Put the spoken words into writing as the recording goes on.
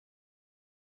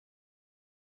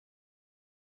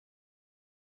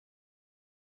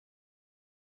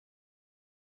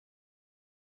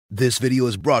This video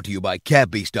is brought to you by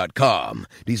catbeast.com.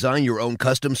 Design your own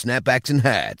custom snapbacks and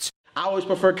hats. I always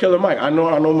prefer Killer Mike. I know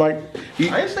Mike. I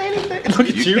didn't say anything. Look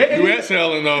at you. You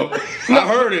exhaling though. I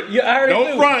heard it. Yeah, I heard it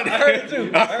Don't too. front. I heard it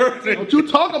too. I heard it. Don't you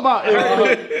talk about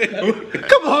it.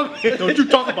 Come on. Don't you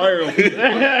talk about it.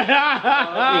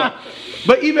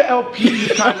 But even LP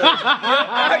is kind of.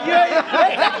 I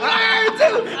heard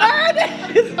too. I heard it.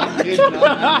 You did.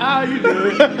 You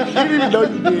didn't even know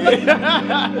you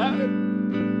did.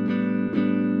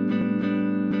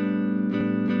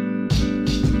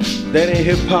 That Ain't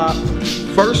Hip Hop,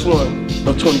 first one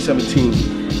of 2017.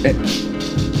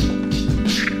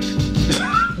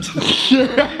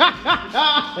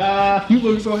 You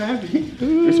look so happy.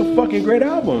 It's a fucking great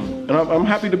album. And I'm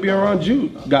happy to be around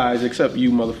you guys, except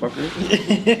you motherfuckers.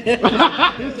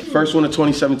 First one of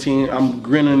 2017. I'm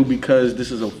grinning because this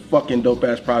is a fucking dope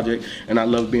ass project and I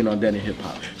love being on That Ain't Hip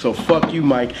Hop. So fuck you,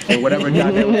 Mike, and whatever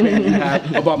goddamn opinion you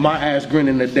have about my ass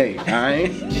grinning today,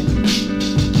 alright?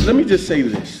 Let me just say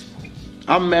this.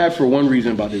 I'm mad for one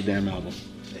reason about this damn album.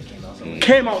 It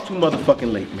came out too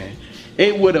motherfucking late, man.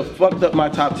 It would have fucked up my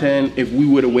top 10 if we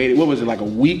would have waited. What was it, like a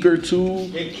week or two?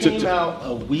 It came out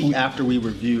a week after we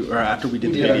reviewed, or after we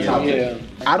did the video. Yeah.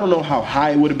 I don't know how high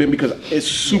it would have been because it's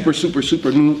super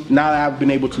new. Now that I've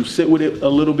been able to sit with it a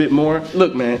little bit more.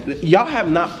 Look, man, y'all have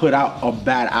not put out a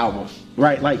bad album,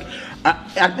 right? Like,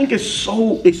 I think it's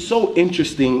so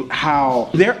interesting how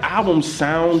their albums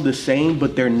sound the same,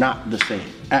 but they're not the same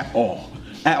at all.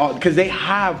 Because they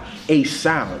have a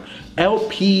sound.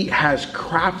 LP has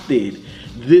crafted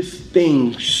this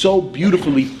thing so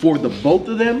beautifully for the both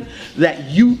of them that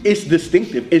it's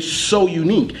distinctive. It's so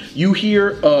unique. You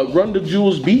hear Run the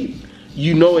Jewels beat,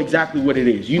 you know exactly what it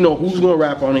is. You know who's gonna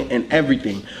rap on it and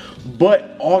everything.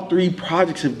 But all three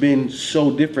projects have been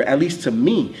so different, at least to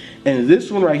me. And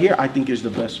this one right here, I think is the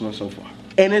best one so far.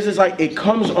 And it's just like, it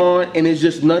comes on and it's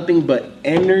just nothing but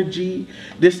energy.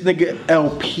 This nigga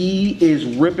LP is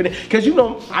ripping it. Cause you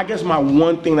know, I guess my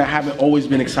one thing that I haven't always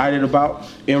been excited about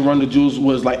in Run the Jewels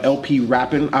was like LP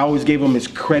rapping. I always gave him his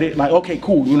credit. Like, okay,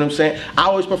 cool, you know what I'm saying? I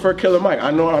always prefer Killer Mike.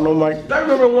 I know Mike. I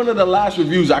remember one of the last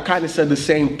reviews, I kind of said the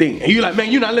same thing. And you're like,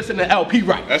 man, you're not listening to LP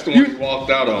right. That's the one you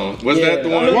walked out on. Was that the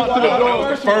one? That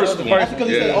was the first one. That's because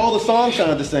he said all the songs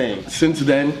sounded the same. Since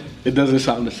then, it doesn't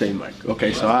sound the same, Mike.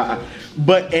 Okay, so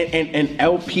but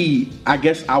LP, I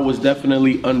guess I was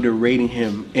definitely underrating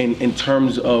him in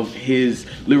terms of his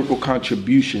lyrical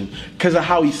contribution because of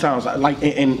how he sounds. Like,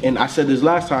 and I said this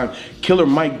last time, Killer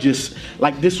Mike just,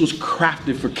 like, this was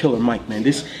crafted for Killer Mike, man.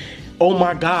 This, oh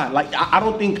my God, like, I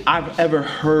don't think I've ever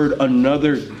heard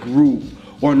another group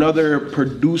or another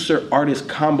producer-artist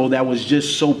combo that was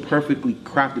just so perfectly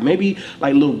crafted. Maybe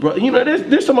like Lil Brother, you know,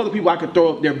 there's some other people I could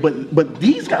throw up there, but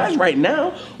these guys right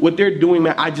now, what they're doing,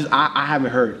 man, I haven't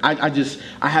heard. I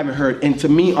haven't heard. And to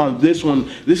me on this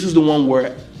one, this is the one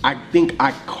where I think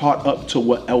I caught up to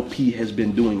what LP has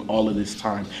been doing all of this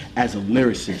time as a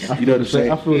lyricist. You know what I'm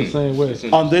saying? I feel the same way.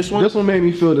 On this one? This one made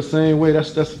me feel the same way.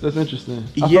 That's interesting.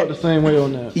 I felt the same way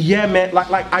on that. Yeah, man.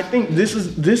 Like I think this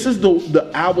is the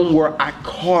album where I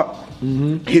caught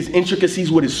his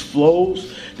intricacies with his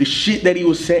flows, the shit that he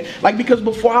was saying. Like, because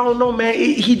before, I don't know, man,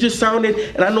 he just sounded,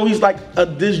 and I know he's like a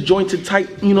disjointed type,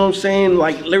 you know what I'm saying,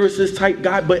 like lyricist type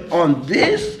guy, but on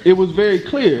this, it was very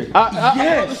clear. I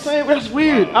yes. felt the same. That's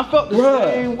weird. I felt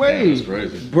the same way. That's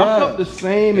crazy. I felt the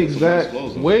same exact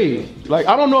way. Like,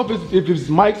 I don't know if it's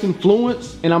Mike's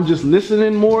influence and I'm just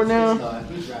listening more now.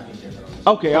 He's rapping different.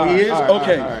 Okay, all right, he is? all right,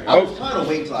 Okay. all right. I was trying to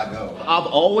wait till I go. I've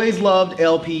always loved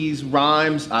LP's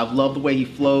rhymes. I've loved the way he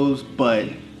flows, but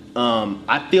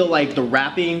I feel like the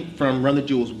rapping from Run the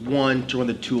Jewels 1 to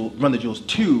Run the Jewels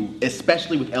 2,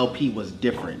 especially with LP, was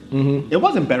different. It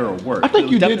wasn't better or worse. I think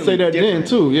you did say that then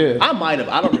too, yeah. I might have,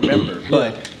 I don't remember,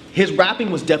 but his rapping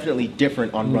was definitely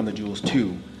different on Run the Jewels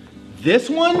 2. This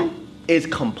one is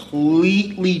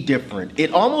completely different.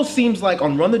 It almost seems like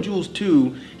on Run the Jewels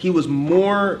 2, he was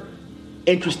more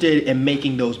interested in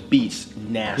making those beats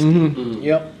nasty.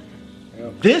 Yep.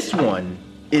 This one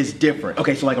is different.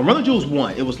 Okay, so like on Run the Jewels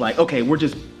 1, it was like, okay, I'm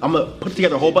gonna put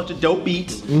together a whole bunch of dope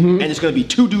beats, and it's gonna be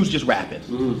two dudes just rapping.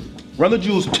 Run the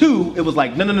Jewels 2, it was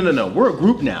like, no, we're a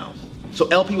group now. So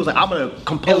LP was like, I'm gonna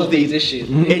compose Elevate these this shit.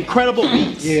 incredible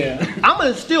beats. Yeah. I'm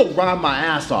gonna still rhyme my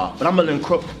ass off, but I'm gonna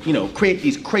create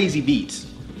these crazy beats.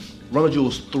 Run the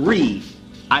Jewels 3,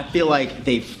 I feel like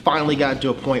they finally got to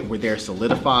a point where they're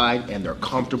solidified and they're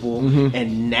comfortable,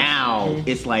 and now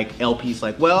it's like LP's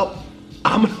like, well,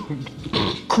 I'm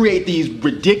gonna create these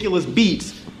ridiculous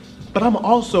beats, but I'm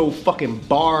also fucking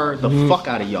bar the fuck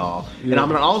out of y'all, and I'm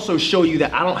gonna also show you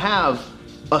that I don't have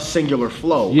a singular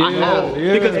flow. Yeah, I have.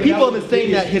 yeah. Because people have been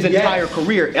saying that his entire Yes.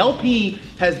 career. LP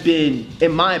has been,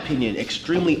 in my opinion,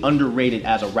 extremely underrated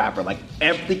as a rapper. Like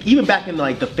even back in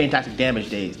like the Fantastic Damage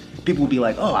days, people would be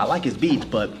like, "Oh, I like his beats,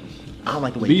 but I don't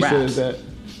like the way he B raps." says that.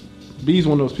 B's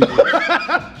one of those people.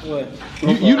 What?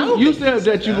 You said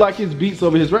that you like his beats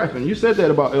over his rapping. You said that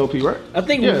about LP, right? I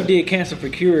think when we did Cancer for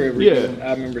Cure, Yeah.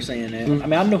 I remember saying that. I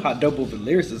mean, I know how dope of a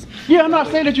lyricist. Yeah, I'm not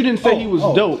saying that you didn't say he was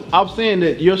oh. dope. I'm saying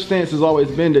that your stance has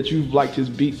always been that you've liked his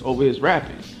beats over his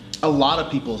rapping. A lot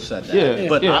of people said that, Yeah,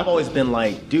 but yeah. I've always been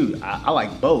like, dude, I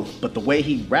like both. But the way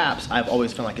he raps, I've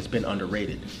always felt like it's been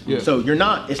underrated. Yeah. So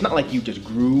it's not like you just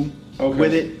grew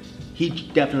with it. He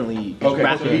definitely is Okay,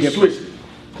 rapping so he different. switched.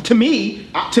 To me,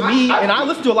 and I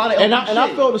listen to a lot of And LP I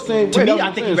shit. felt the same way. To me, That's what I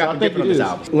I'm think saying, he so I rapping think different on it this is.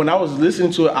 album. When I was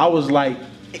listening to it, I was like,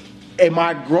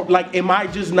 am I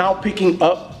just now picking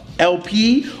up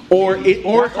LP or did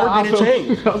it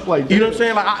change? I was like, you know what I'm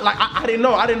saying? I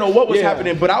didn't know what was Yeah.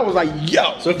 happening, but I was like,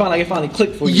 yo. So it finally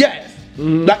clicked for you. Yes.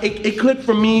 Like it clicked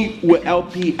for me with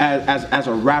LP as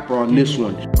a rapper on this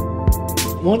one.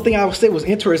 One thing I would say was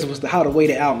interesting was how the way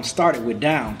the album started with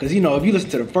Down. Because, you know, if you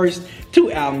listen to the first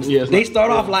two albums, Yeah, it's they like-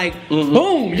 start off like,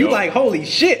 boom, you like, holy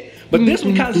shit. But this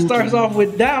one kind of starts off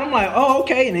with Down. I'm like, oh,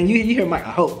 okay. And then you hear Mike,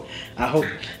 I hope. And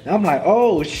I'm like,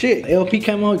 oh, shit. LP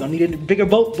came on, gonna need a bigger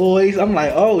boat, boys. I'm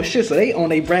like, oh, shit. So they on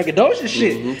they braggadocious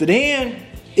shit. So then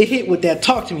it hit with that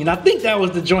Talk to Me. And I think that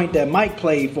was the joint that Mike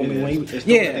played for me. When he It's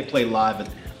the way they play live.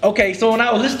 Okay, so when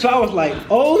I was listening to it, I was like,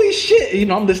 holy shit. You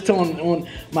know, I'm listening to on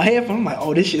my headphones. I'm like,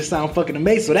 oh, this shit sound fucking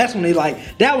amazing. So that's when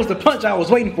that was the punch I was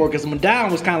waiting for. Because when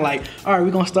Down was kind of like, all right, we're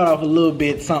going to start off a little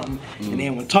bit something. And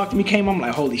then when Talk to Me came, I'm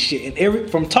like, holy shit. And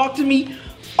from Talk to Me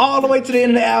all the way to the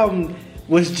end of the album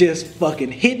was just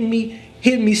fucking hitting me.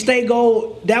 Stay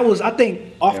Gold. That was, I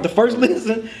think, off the first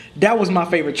listen, that was my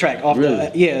favorite track. Off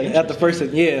at the first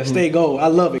listen. Stay Gold. I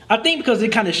love it. I think because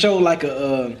it kind of showed like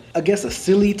I guess a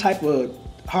silly type of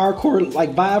hardcore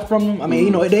like vibe from them. I mean, you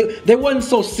know, they wasn't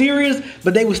so serious,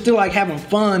 but they was still like having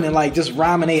fun and like just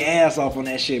rhyming their ass off on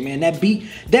that shit, man. That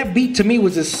beat to me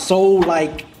was just so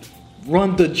like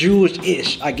Run the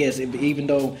Jewish-ish, I guess, even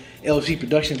though LG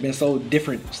Production's been so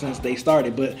different since they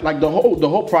started, but Like the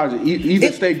whole project,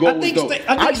 even Stay Gold was dope.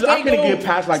 I couldn't get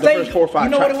past like the first 4 or 5 you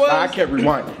know tracks. what it was? I kept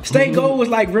rewinding. Stay Gold was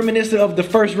like reminiscent of the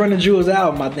first Run the Jewels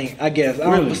album, I guess. I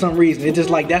don't know, for some reason. It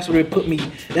just like that's what it put me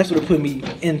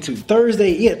into.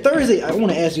 Thursday, I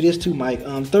want to ask you this too, Mike.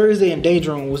 Thursday and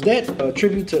Daydream, was that a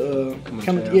tribute to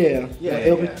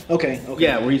LP? Okay.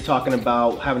 Yeah, where he's talking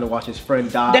about having to watch his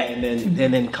friend die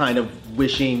and then kind of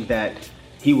wishing that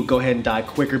he would go ahead and die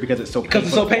quicker because it's so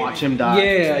painful to watch him die.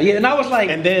 Yeah, and I was like,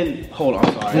 And then, hold on,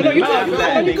 sorry. No, you're After good,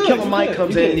 that, and then you're Killer good, Mike you're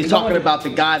comes good, in and he's you're talking good. about the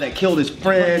guy that killed his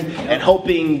friend and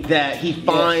hoping that he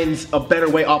finds a better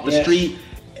way off the street.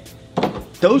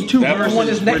 Those two That verses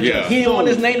was- were he just didn't want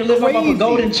his name to live off of a crazy.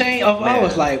 golden chain. I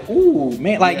was like, ooh,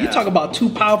 man, like you Yeah. talk about two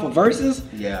powerful verses.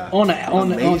 Yeah.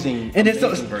 Amazing, and then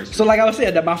amazing verses. so like I was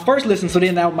saying, that my first listen. So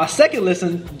then now my second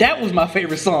listen, that was my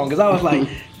favorite song because I was like,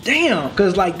 damn,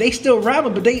 because like they still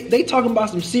rapping, but they talking about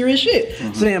some serious shit.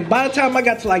 So then by the time I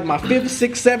got to like my 5th,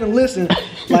 6th, 7th listen,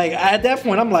 like at that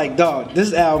point I'm like, dog,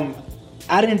 this album,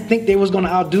 I didn't think they was gonna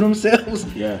outdo themselves.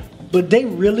 Yeah. But they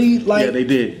really like Yeah, they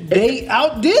did. They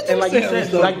outdid And like you themselves.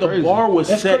 said, though. like the bar was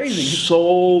That's set crazy.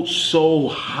 so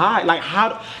high. Like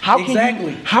how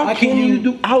Exactly. can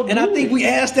you outdo And I think it? we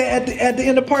asked that at the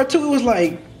end of part 2. It was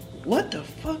like, what the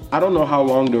fuck? I don't know how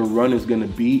long the run is gonna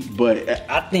be, but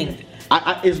I think,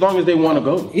 I as long as they want to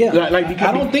go. yeah. Like because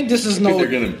I don't think this is I think no.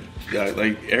 they're gonna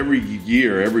like every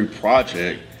year, every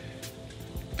project,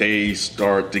 they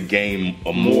start to gain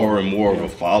a more and more of a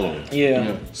following.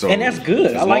 Yeah. So And that's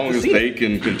good. I like to As see long as it. they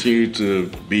can continue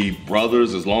to be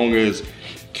brothers, as long as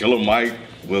Killer Mike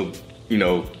will,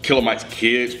 Killer Mike's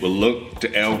kids will look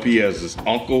to LP as his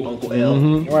uncle. Uncle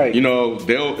L. Right.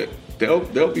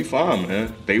 They'll be fine,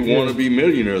 man. They want to be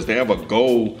millionaires. They have a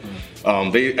goal.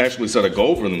 They actually set a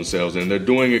goal for themselves, and they're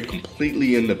doing it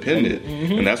completely independent.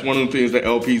 And that's one of the things that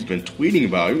LP's been tweeting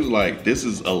about. He was like, "This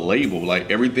is a label.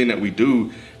 Like everything that we do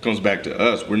comes back to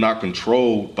us. We're not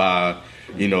controlled by,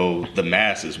 the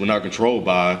masses. We're not controlled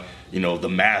by, the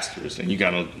masters." And you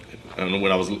gotta, I don't know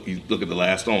when you look at the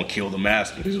last song, "Kill the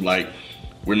Masters." He's like,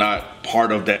 we're not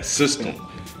part of that system.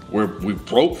 We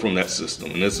broke from that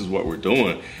system, and this is what we're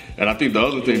doing. And I think the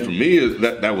other thing for me is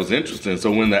that was interesting. So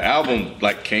when the album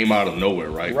like came out of nowhere,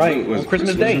 right? Right, It was on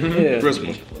Christmas Day, yeah.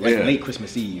 Christmas, Like yeah. late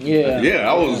Christmas Eve. Yeah. Yeah,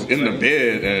 I was in the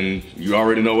bed, and you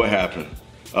already know what happened.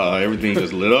 Everything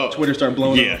just lit up. Twitter started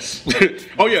blowing up. Yes.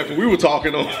 Oh yeah, 'cause we were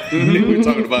talking on. We were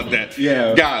talking about that.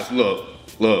 Yeah. Guys, look.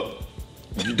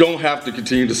 You don't have to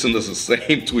continue to send us the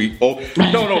same tweet. Oh,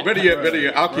 no, better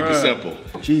yet, I'll keep it simple.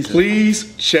 Jesus.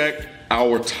 Please check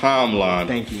our timeline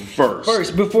Thank you.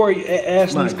 first. Before you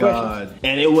ask My these questions. God.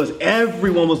 And it was,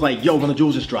 everyone was like, yo, Run the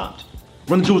Jewels just dropped.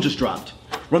 Run the Jewels just dropped.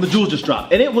 Run the Jewels just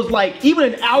dropped. And it was like,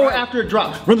 even an hour after it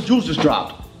dropped, Run the Jewels just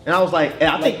dropped. And I was like, and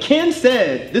I think Ken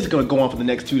said, this is gonna go on for the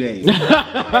next 2 days. And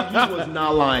he was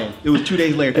not lying. It was 2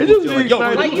 days later. People still like, yo,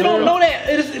 Run the Like, Jewels you don't just know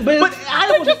dropped. that. But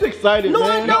I was just excited, No,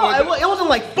 man. I know. It wasn't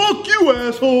like, fuck you,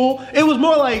 asshole. It was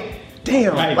more like,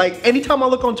 damn. Right. Like, anytime I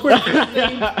look on Twitter,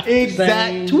 it's the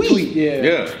same exact tweet.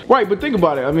 Yeah. Right, but think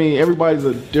about it. I mean, everybody's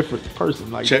a different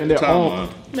person. Like Check in the their own.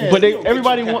 timeline. Man, But you don't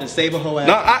everybody get wants. Captain Saberho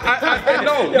No, ass.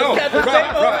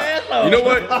 right. You know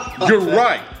what? You're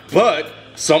right. But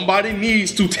somebody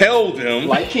needs to tell them,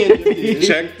 Like Ken did.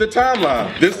 check the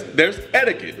timeline. There's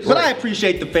etiquette. But I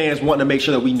appreciate the fans wanting to make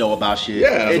sure that we know about shit.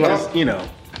 Yeah, it well, just, you know.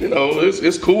 You know,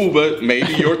 it's cool, but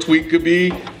maybe your tweet could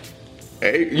be,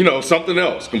 something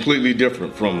else completely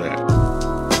different from that.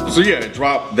 So yeah, it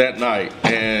dropped that night,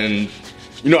 and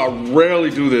I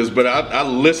rarely do this, but I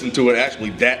listened to it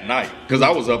actually that night because I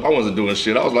was up, I wasn't doing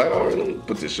shit. I was like, all right, let me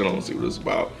put this shit on and see what it's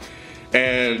about.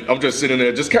 And I'm just sitting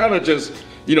there, just kind of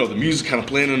the music kind of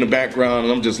playing in the background,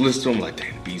 and I'm just listening to them like,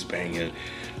 damn, the beat's banging,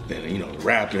 then the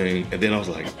rapping, and then I was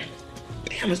like,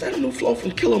 damn, is that a new flow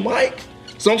from Killer Mike?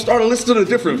 So I'm starting to listen to the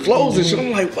different flows and shit.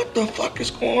 I'm like, what the fuck is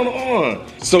going on?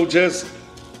 So just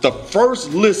the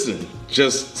first listen,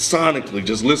 just sonically,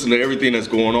 just listen to everything that's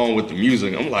going on with the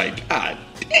music. I'm like, God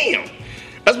damn.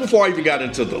 That's before I even got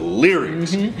into the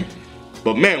lyrics.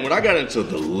 But man, when I got into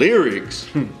the lyrics,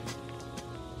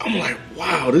 I'm like,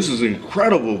 wow, this is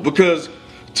incredible. Because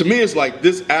to me, it's like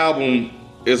this album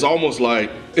is almost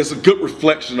like, it's a good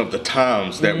reflection of the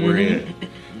times that we're in.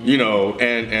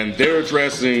 And they're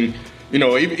addressing,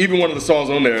 even one of the songs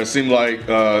on there, it seemed like,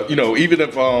 even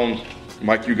if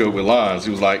Mike Hugo with lines,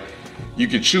 he was like, you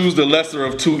can choose the lesser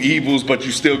of two evils, but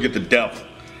you still get the devil,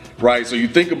 right? So you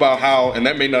think about how, and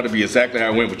that may not be exactly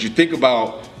how it went, but you think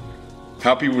about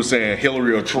how people were saying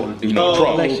Hillary or Trump,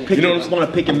 Trump. Want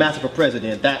to pick him massive for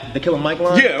president. That the Killer Mike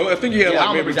line. Yeah, I think he had I like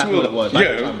don't maybe remember exactly two. what it was.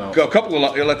 Yeah, a couple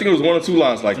of. I think it was 1 or 2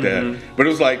 lines like that. But it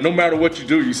was like, no matter what you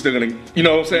do, you're still gonna. You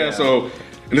know what I'm saying? Yeah. So.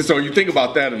 And then, so you think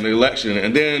about that in the election,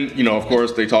 and then of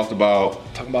course they talked about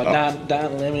Don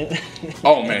Lemon.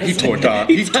 Oh man, he tore Don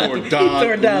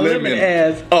Lemon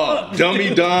ass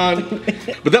dummy Don.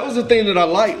 But that was the thing that I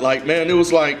liked. Like, man, it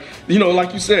was like,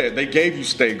 like you said, they gave you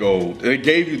Stay Gold. They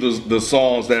gave you the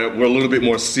songs that were a little bit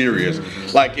more serious.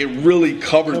 Like, it really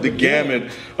covered the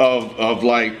gamut of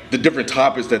like the different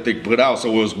topics that they put out.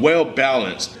 So it was well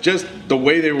balanced. Just the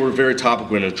way they were very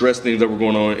topical and addressed things that were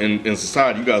going on in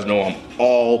society. You guys know I'm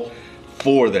all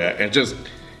for that. And just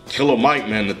Killer Mike,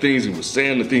 man, the things he was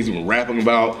saying, the things he was rapping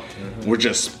about were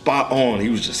just spot on. He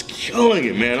was just killing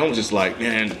it, man. I was just like,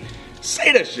 man,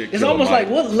 say that shit. It's Killer almost Mike.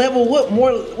 like what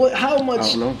level, how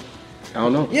much? I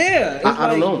don't know. Yeah, it's I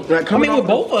don't know. Like, I mean, with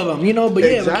both of them, but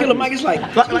yeah, with Killer Mike, it's like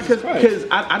because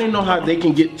I didn't know how they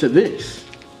can get to this.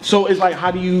 So it's like,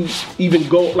 how do you even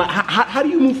go? Like, how do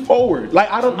you move forward?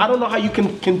 Like, I don't know how you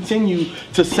can continue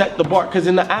to set the bar. Because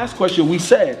in the Ask question, we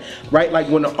said, right, like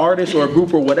when an artist or a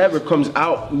group or whatever comes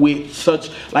out with such,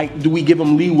 like, do we give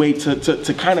them leeway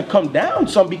to kind of come down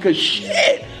some? Because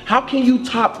shit, how can you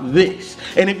top this?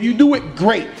 And if you do it,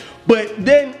 great. But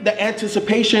then the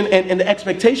anticipation and the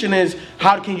expectation is,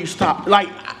 how can you stop? Like,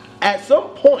 at some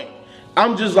point,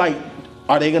 I'm just like,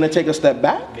 are they gonna take a step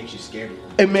back? It makes you scared.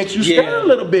 It makes you scared a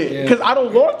little bit because I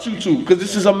don't want you to, because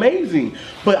this is amazing.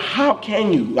 But how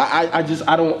can you? I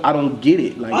don't get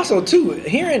it. Like, also too,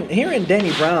 hearing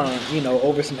Danny Brown,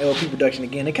 over some LP production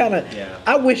again, it kind of,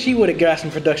 I wish he would have got some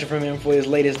production from him for his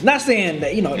latest. Not saying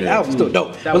that the album's still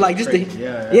dope, but like just like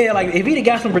if he'd have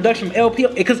got some production from LP,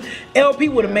 because LP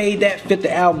would have made that fit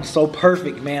the album so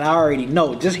perfect, man. I already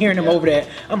know. Just hearing him over that,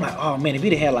 I'm like, oh man, if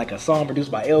he'd have had like a song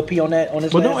produced by LP on this. But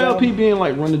last don't LP album, be in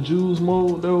like Run the Jewels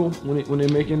mode though when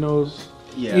they're making those?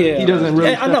 Yeah. He doesn't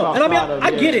really. I know, and I mean,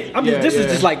 I get it. This is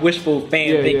just like wishful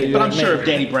fan thinking. But I'm sure if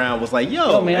Danny Brown was like,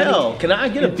 yo, man, can I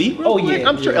get a beat real quick?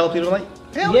 I'm sure LP was like,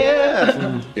 hell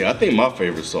yeah. Yeah, I think my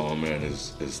favorite song, man,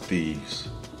 is Thieves.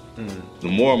 The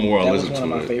more and more I listen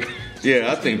to it. Favorites.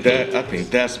 Yeah, I think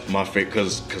that's my favorite,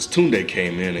 because Tunde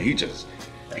came in and he just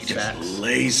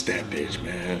laced that bitch,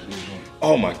 man.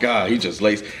 Oh my God, he just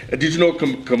laced. Did you know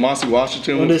Kamasi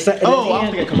Washington? I was thinking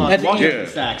Kamasi Washington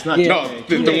sax, not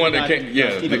the one that came,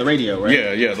 on the radio,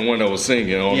 right? Yeah, the one that was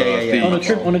singing on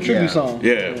on the tribute song.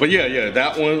 Yeah, but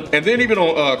that one, and then even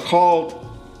on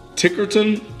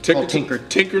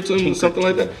Tinkerton, something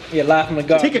like that. Yeah, Live from the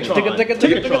Garden. Ticketron.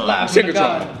 Live from the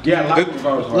Garden. Yeah, Live from the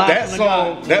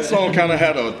Garden. That song kind of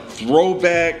had a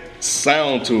throwback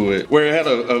sound to it, where it had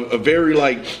a very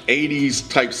like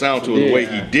 80s type sound to it, the way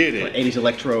he did it. Like 80s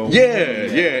electro.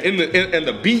 Yeah. And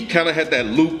the beat kind of had that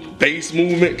loop bass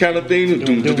movement kind of thing.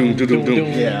 Doom, doom, doom, doom, doom, doom.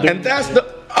 Yeah. And that's the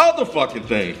other fucking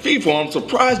thing. FIFA, I'm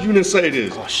surprised you didn't say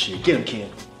this. Oh shit, get him, kid.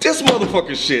 This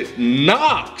motherfucking shit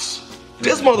knocks.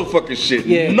 This motherfucking shit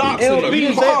knocks in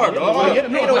the car, dog.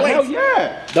 Hell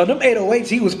yeah. No, them 808s,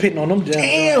 he was pitting on them jams.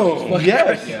 Damn.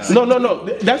 Yes. No.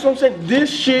 That's what I'm saying.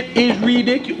 This shit is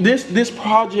ridiculous. This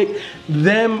project,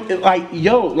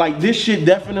 this shit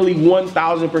definitely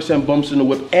 1000% bumps in the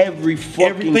whip every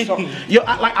fucking song. Yo,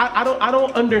 I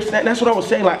don't understand. That's what I was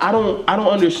saying. Like I don't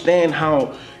understand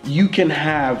how you can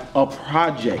have a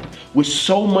project with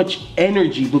so much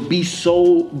energy but be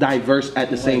so diverse at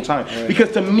the same time.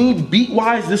 Because to me,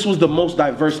 beat-wise, this was the most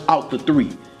diverse out the three.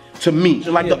 To me,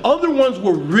 like the other ones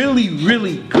were really,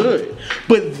 really good,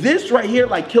 but this right here,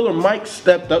 like Killer Mike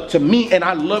stepped up to me, and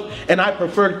I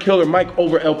preferred Killer Mike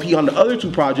over LP on the other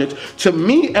two projects. To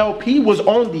me, LP was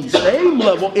on the same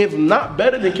level, if not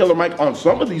better than Killer Mike on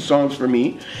some of these songs for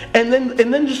me. And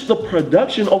then just the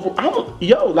production over.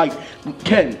 Like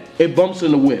Ken, it bumps in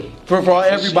the whip for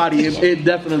everybody. It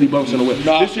definitely bumps in the whip.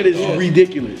 This shit is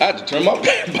ridiculous. I had to turn my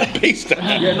bass down.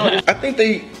 I think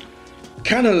they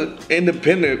kind of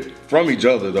independent from each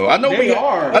other, though. I know They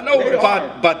are. I know They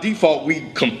by default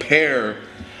we compare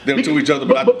them to each other,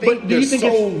 but I think do you think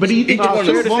it's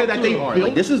fair to say that they Like,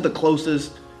 built? this is the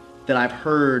closest that I've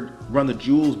heard Run the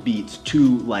Jewels beats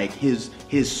to like his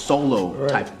solo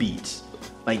type beats.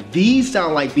 Like these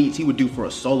sound like beats he would do for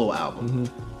a solo album,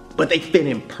 but they fit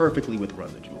in perfectly with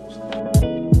Run the Jewels.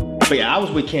 But yeah, I was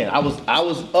with Ken. I was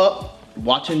up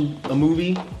watching a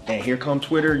movie, and here come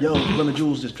Twitter. Yo, Run the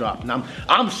Jewels just dropped, and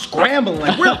I'm scrambling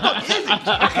like, where the fuck is it?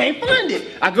 I can't find it.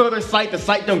 I go to the site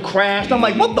done crashed. I'm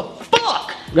like, what the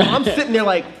fuck? I'm sitting there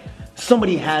like,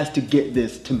 somebody has to get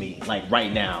this to me like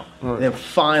right now. And then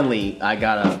finally, I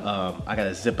got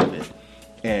a zip of it,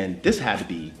 and this had to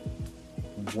be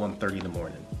 1:30 in the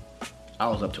morning. I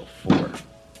was up till 4.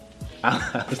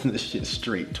 I listened to this shit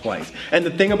straight twice. And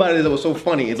the thing about it is, it was so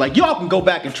funny. It's like, y'all can go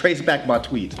back and trace back my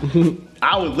tweets.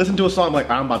 I would listen to a song like,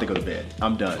 I'm about to go to bed.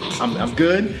 I'm done. I'm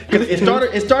good. Because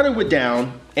it started with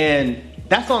Down, and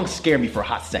that song scared me for a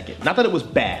hot second. Not that it was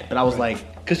bad, but I was like,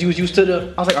 because you was used to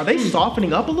the. I was like, are they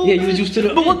softening up a little bit? Yeah, you was used to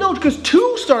the. But well, no, because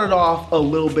 2 started off a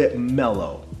little bit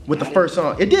mellow with the first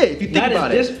song. It did, if you think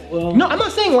about it. No, I'm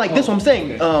not saying like this. What I'm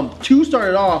saying, 2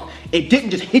 started off. It didn't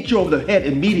just hit you over the head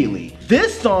immediately.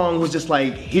 This song was just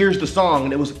like, here's the song,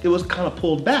 and it was kind of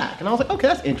pulled back, and I was like, okay,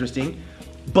 that's interesting.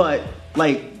 But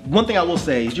like, one thing I will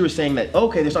say is, you were saying that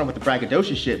okay, they're starting with the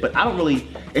braggadocious shit, but I don't really.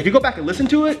 If you go back and listen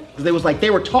to it, because they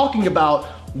were talking about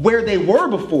where they were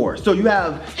before. So you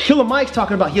have Killer Mike's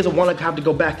talking about he doesn't want to have to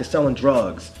go back to selling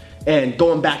drugs and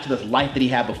going back to this life that he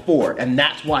had before, and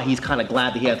that's why he's kind of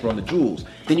glad that he has to Run the Jewels.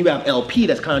 Then you have LP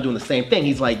that's kind of doing the same thing.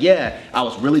 He's like, yeah, I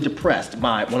was really depressed.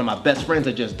 One of my best friends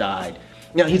had just died.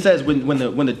 You know, he says when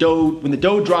the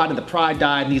dough dried and the pride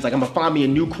died, and he's like, I'm gonna find me a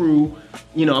new crew.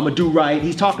 You know, I'm gonna do right.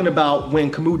 He's talking about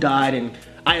when Camus died, and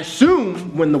I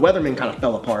assume when the Weathermen kind of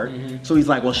fell apart. So he's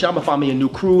like, well, shit, I'm gonna find me a new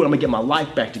crew, and I'm gonna get my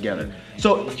life back together.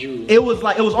 So it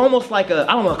was almost like I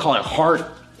don't want to call it heart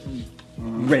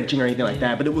wrenching or anything like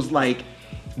that, but it was like,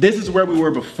 this is where we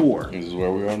were before. This is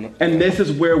where we are now. And this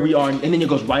is where we are, and then it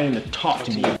goes right into Talk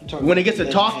to Me. When it gets to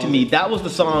Talk to Me, that was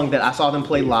the song that I saw them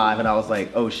play live, and I was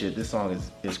like, oh shit, this song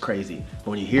is crazy.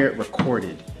 But when you hear it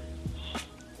recorded,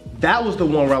 that was the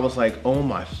one where I was like, oh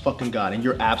my fucking God. And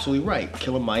you're absolutely right.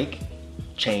 Killer Mike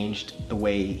changed the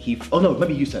way oh no,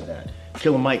 maybe you said that.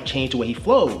 Killer Mike changed the way he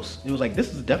flows. It was like,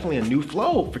 this is definitely a new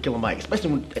flow for Killer Mike,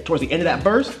 especially towards the end of that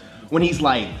verse, when he's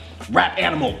like, rap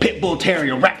animal, pit bull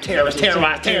terrier, rap terrorist,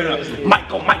 terrorize, terror,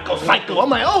 Michael, psycho. I'm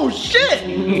like, oh shit.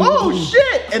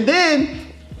 And then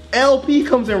LP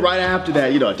comes in right after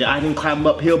that. You know, I didn't climb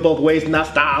uphill both ways and not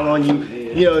style on you.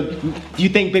 You know, do you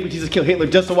think Baby Jesus killed Hitler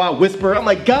just a while? Whisper. I'm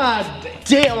like, God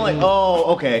damn. I'm like,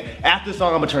 oh, okay. After the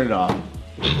song, I'm gonna turn it off.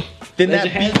 Then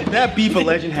that beat for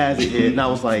Legend Has It hit, and I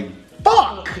was like,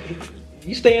 fuck.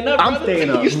 You staying up, brother? I'm staying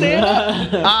up. You staying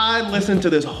up? I listened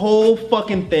to this whole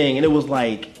fucking thing, and it was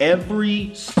like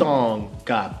every song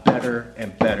got better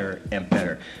and better and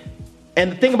better.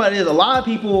 And the thing about it is, a lot of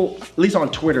people, at least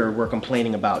on Twitter, were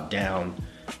complaining about Down.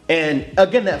 And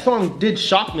again, that song did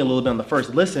shock me a little bit on the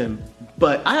first listen,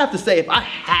 but I have to say, if I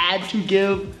had to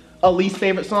give a least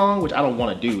favorite song, which I don't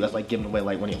want to do, that's like giving away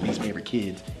like one of your least favorite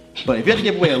kids. But if you had to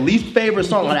give away a least favorite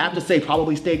song, I'd have to say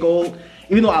probably Stay Gold.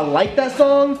 even though I like that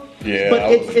song, Yeah, but I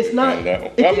it's wasn't not. a fan of that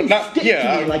one. It didn't stick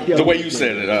yeah, to me like the other way you ones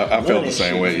said did. it, I felt the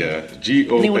same way. Yeah,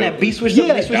 G.O. And then when that beat switched Yeah, up,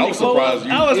 they switched that was the flow up,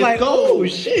 surprising. I was It's like, dope. oh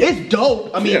shit. It's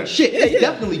dope. I mean, Yeah. shit, it's Yeah,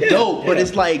 definitely yeah, dope. But yeah.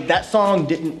 it's like that song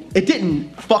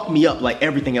didn't fuck me up like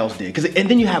everything else did. And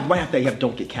then you have right after that you have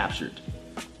 "Don't Get Captured,"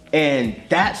 and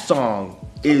that song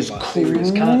is serious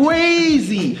content.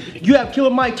 crazy. You have Killer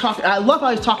Mike talking. I love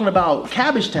how he's talking about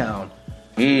Cabbage Town.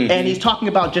 And he's talking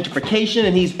about gentrification,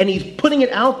 and he's putting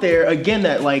it out there again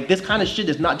that like this kind of shit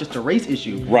is not just a race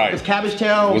issue. Right. Because Cabbage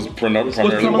Town Was primarily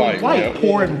white, yeah.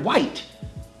 poor and white.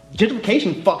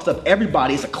 Gentrification fucks up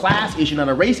everybody. It's a class issue, not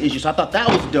a race issue. So I thought that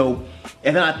was dope.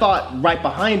 And then I thought right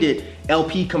behind it,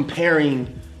 LP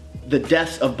comparing the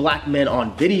deaths of black men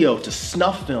on video to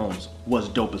snuff films was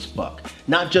dope as fuck.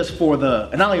 Not just for the,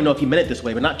 and I don't even know if he meant it this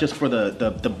way, but not just for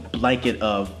the blanket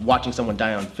of watching someone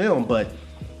die on film, but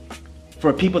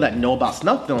for people that know about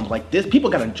snuff films like this, people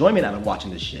got enjoyment out of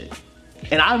watching this shit.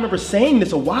 And I remember saying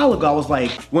this a while ago. I was like,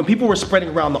 when people were spreading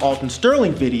around the Alton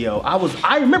Sterling video,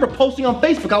 I remember posting on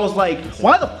Facebook. I was like,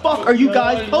 why the fuck are you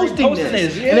guys posting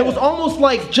this? Yeah. And it was almost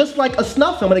like just like a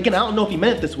snuff film. And again, I don't know if he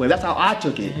meant it this way. That's how I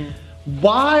took it.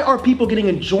 Why are people getting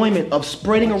enjoyment of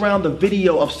spreading around the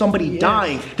video of somebody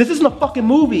dying? This isn't a fucking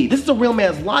movie. This is a real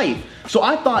man's life. So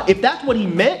I thought if that's what he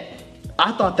meant,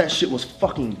 I thought that shit was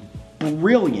fucking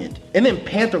brilliant. And then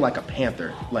Panther like a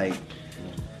Panther, like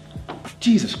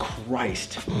Jesus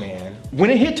Christ, man. When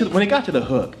it got to the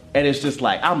hook, and it's just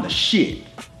like I'm the shit,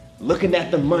 looking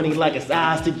at the money like it's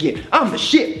ours to get. I'm the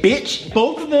shit, bitch.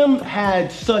 Both of them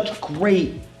had such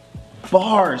great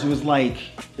bars. It was like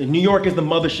New York is the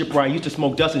mothership where I used to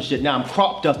smoke dust and shit. Now I'm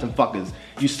crop dusting fuckers.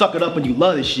 You suck it up and you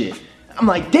love this shit. I'm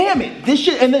like, damn it, this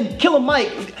shit. And then Killer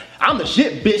Mike, I'm the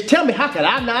shit, bitch. Tell me, how could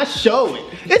I not show it?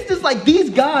 It's just like these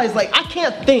guys, like I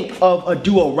can't think of a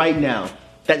duo right now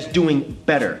that's doing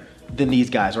better than these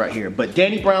guys right here. But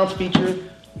Danny Brown's feature,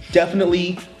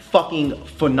 definitely fucking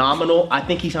phenomenal. I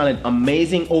think he sounded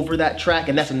amazing over that track.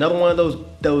 And that's another one of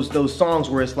those songs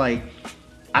where it's like,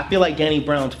 I feel like Danny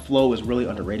Brown's flow is really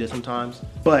underrated sometimes.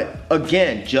 But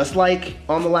again, just like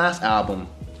on the last album,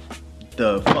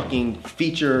 the fucking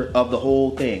feature of the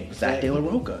whole thing, Zach De La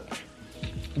Rocha.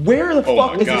 Where the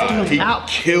fuck is this dude he out?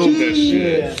 killed that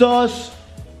shit. Jesus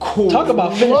Christ. Talk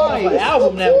about finishing off an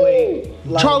album that way.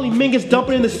 Like, Charlie Mingus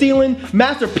dumping in the ceiling,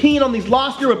 Master peeing on these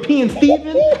lost European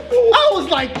thieving. I was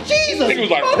like, Jesus. He was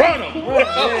like, run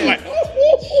him.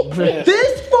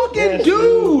 This fucking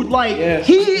dude, like,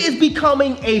 he is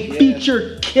becoming a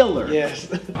feature killer. Yes.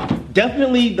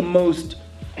 Definitely the most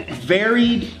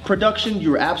varied production.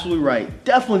 You're absolutely right.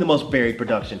 Definitely the most varied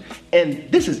production.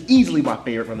 And this is easily my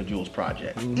favorite Run the Jewels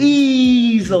project.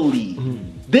 Easily.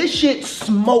 This shit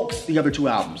smokes the other two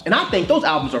albums. And I think those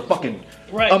albums are fucking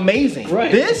amazing.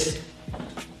 Right. This,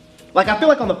 like, I feel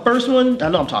like on the first one, I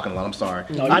know I'm talking a lot, I'm sorry.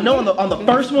 No, I know on the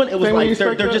first one, it was Same way like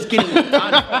you they're just getting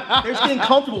they're just getting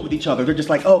comfortable with each other. They're just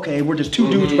like, okay, we're just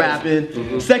two dudes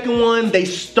rapping. Second one, they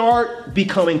start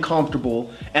becoming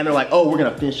comfortable and they're like, oh, we're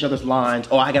gonna finish each other's lines.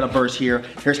 Oh, I got a verse here.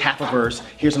 Here's half a verse.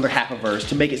 Here's another half a verse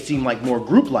to make it seem like more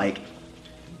group-like.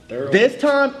 This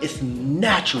time, it's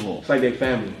natural. It's like they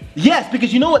family. Yes,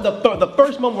 because you know what? The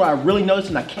first moment where I really noticed,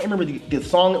 and I can't remember the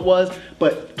song it was,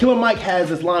 but Killer Mike has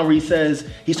this line where he says,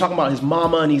 he's talking about his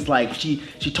mama, and he's like, she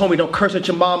told me don't curse at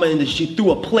your mama, and then she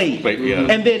threw a plate.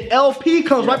 And then LP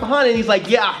comes right behind it, and he's like,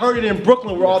 yeah, I heard it in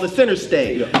Brooklyn where all the sinners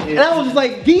stay. And I was just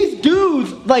like, these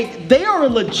dudes, like, they are a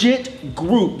legit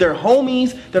group. They're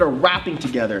homies that are rapping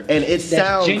together, and it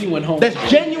sounds genuine homies. That's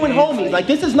genuine homies. Like,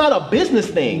 this is not a business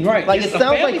thing. Right. Like, It's it a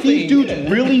sounds family like these thing, dudes yeah.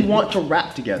 really want to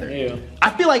rap together. Yeah.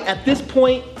 I feel like at this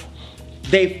point,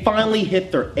 they finally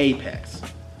hit their apex.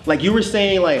 Like you were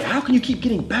saying, like, how can you keep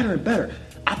getting better and better?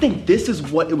 I think this is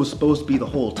what it was supposed to be the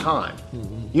whole time.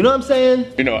 You know what I'm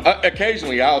saying? You know,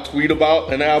 occasionally I'll tweet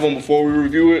about an album before we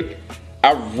review it.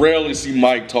 I rarely see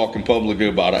Mike talking publicly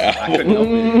about an album. I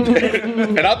couldn't help it.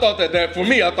 And I thought that for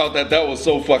me, I thought that was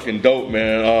so fucking dope,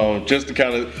 man. Just to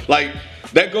kind of, like,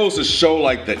 that goes to show,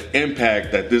 like, the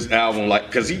impact that this album, like,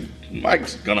 because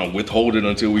Mike's gonna withhold it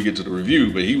until we get to the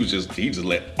review, but he just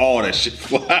let all that shit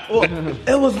fly. Well,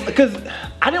 it was because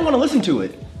I didn't want to listen to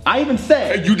it. I even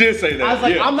said, You did say that. I was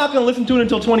like, yeah. I'm not gonna listen to it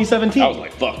until 2017. I was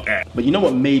like, fuck that. But you know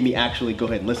what made me actually go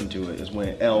ahead and listen to it is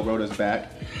when L wrote us back.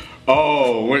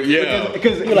 Oh, well, yeah.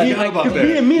 Because like, Mike, about that.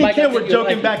 me and Mike, Ken I were think you'll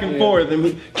joking like back it. and Yeah. forth,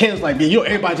 and Ken's like, man, you know,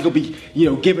 everybody's gonna be, you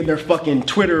know, giving their fucking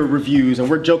Twitter reviews, and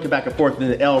we're joking back and forth.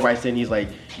 And then L writes in, he's like,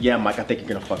 yeah, Mike, I think you're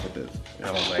gonna fuck with this. And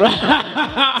I was like, all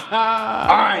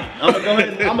right,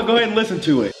 I'm gonna go ahead and listen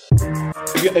to it.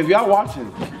 If y'all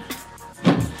watching,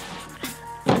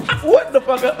 What the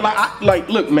fuck? Like,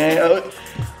 look, man.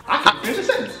 I can finish the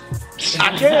sentence.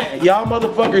 I can't. Y'all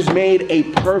motherfuckers made a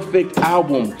perfect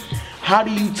album. How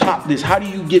do you top this? How do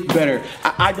you get better?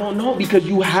 I don't know, because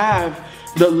you have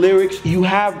the lyrics, you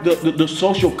have the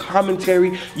social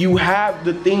commentary, you have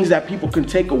the things that people can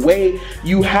take away,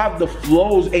 you have the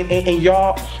flows, and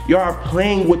y'all are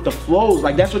playing with the flows.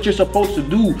 Like, that's what you're supposed to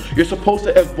do. You're supposed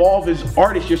to evolve as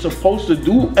artists. You're supposed to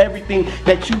do everything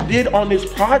that you did on this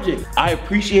project. I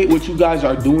appreciate what you guys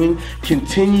are doing.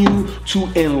 Continue to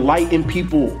enlighten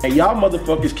people, and y'all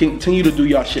motherfuckers continue to do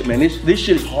y'all shit, man. This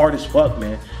shit is hard as fuck,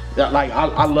 man. Like,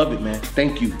 I love it, man.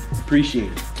 Thank you. Appreciate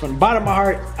it. From the bottom of my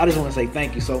heart, I just want to say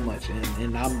thank you so much,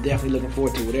 and I'm definitely looking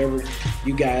forward to whatever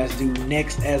you guys do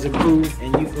next as a crew.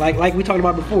 And you, like we talked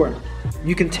about before,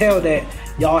 you can tell that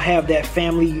y'all have that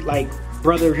family, like,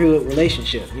 brotherhood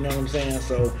relationship. You know what I'm saying?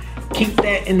 So keep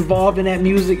that involved in that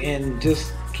music and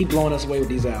just keep blowing us away with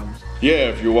these albums. Yeah,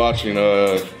 if you're watching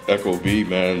Echo B,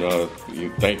 man,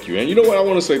 thank you. And you know what? I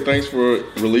want to say thanks for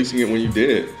releasing it when you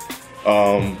did.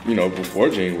 Before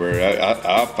January,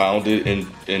 I found it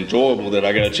enjoyable that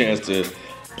I got a chance to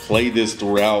play this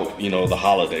throughout, the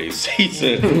holiday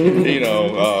season,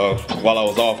 while I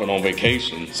was off and on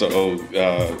vacation. So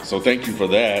thank you for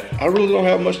that. I really don't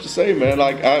have much to say, man.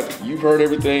 Like, you've heard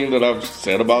everything that I've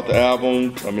said about the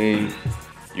album. I mean,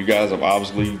 you guys have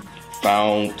obviously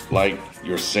found, like,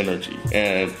 your synergy,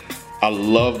 and I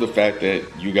love the fact that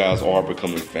you guys are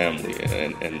becoming family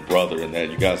and brother, and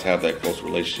that you guys have that close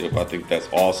relationship. I think that's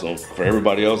awesome. For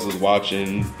everybody else that's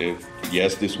watching,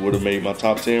 yes, this would have made my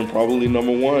top 10, probably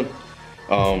number 1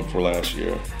 for last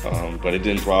year. But it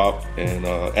didn't drop, and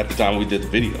at the time we did the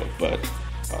video, but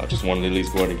I just wanted to at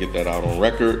least go ahead and get that out on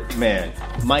record. Man,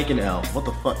 Mike and L, what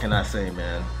the fuck can I say,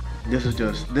 man? This is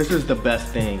the best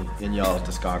thing in y'all's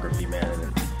discography,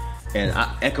 man. And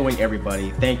echoing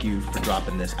everybody, thank you for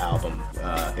dropping this album.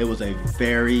 It was a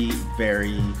very,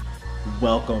 very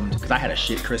welcomed, because I had a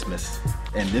shit Christmas,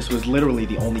 and this was literally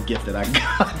the only gift that I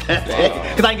got that day.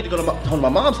 Because I didn't get to go home to my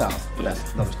mom's house, but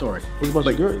that's another story. What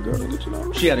about your girl? Did you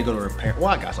know? She had to go to her parents. Well,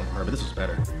 I got something for her, but this was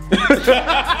better.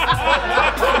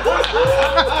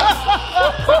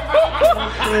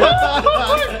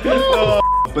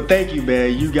 But thank you,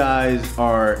 man. You guys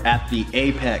are at the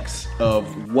apex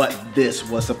of what this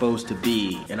was supposed to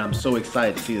be, and I'm so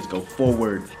excited to see this go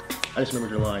forward. I just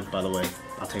remembered your line, by the way.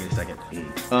 I'll tell you in a second.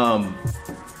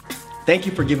 Thank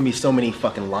you for giving me so many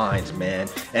fucking lines, man.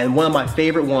 And one of my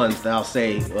favorite ones that I'll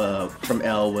say from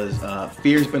L was,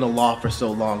 fear's been a law for so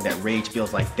long that rage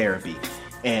feels like therapy.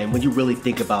 And when you really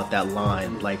think about that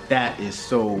line, like, that is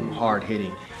so hard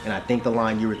hitting. And I think the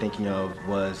line you were thinking of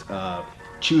was,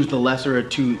 choose the lesser of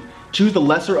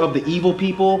the evil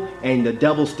people, and the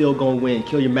devil's still gonna win.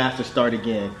 Kill your master, start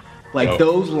again. Like,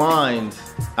 those lines,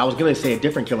 I was gonna say a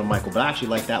different Killer Michael, but I actually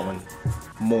like that one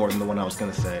more than the one I was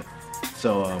gonna say.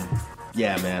 So,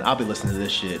 yeah, man, I'll be listening to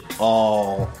this shit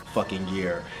all fucking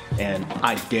year, and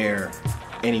I dare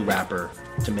any rapper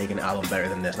to make an album better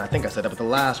than this. And I think I said that with the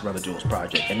last Run the Jewels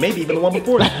project, and maybe even the one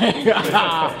before that.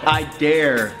 I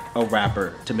dare a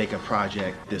rapper to make a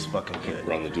project this fucking good.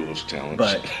 Run the Jewels challenge.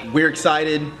 But we're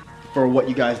excited for what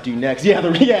you guys do next. Yeah,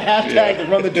 hashtag the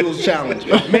Run the Jewels challenge.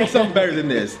 Make something better than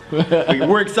this.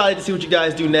 We're excited to see what you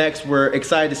guys do next. We're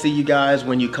excited to see you guys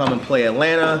when you come and play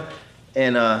Atlanta.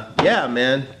 And yeah,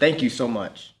 man, thank you so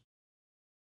much.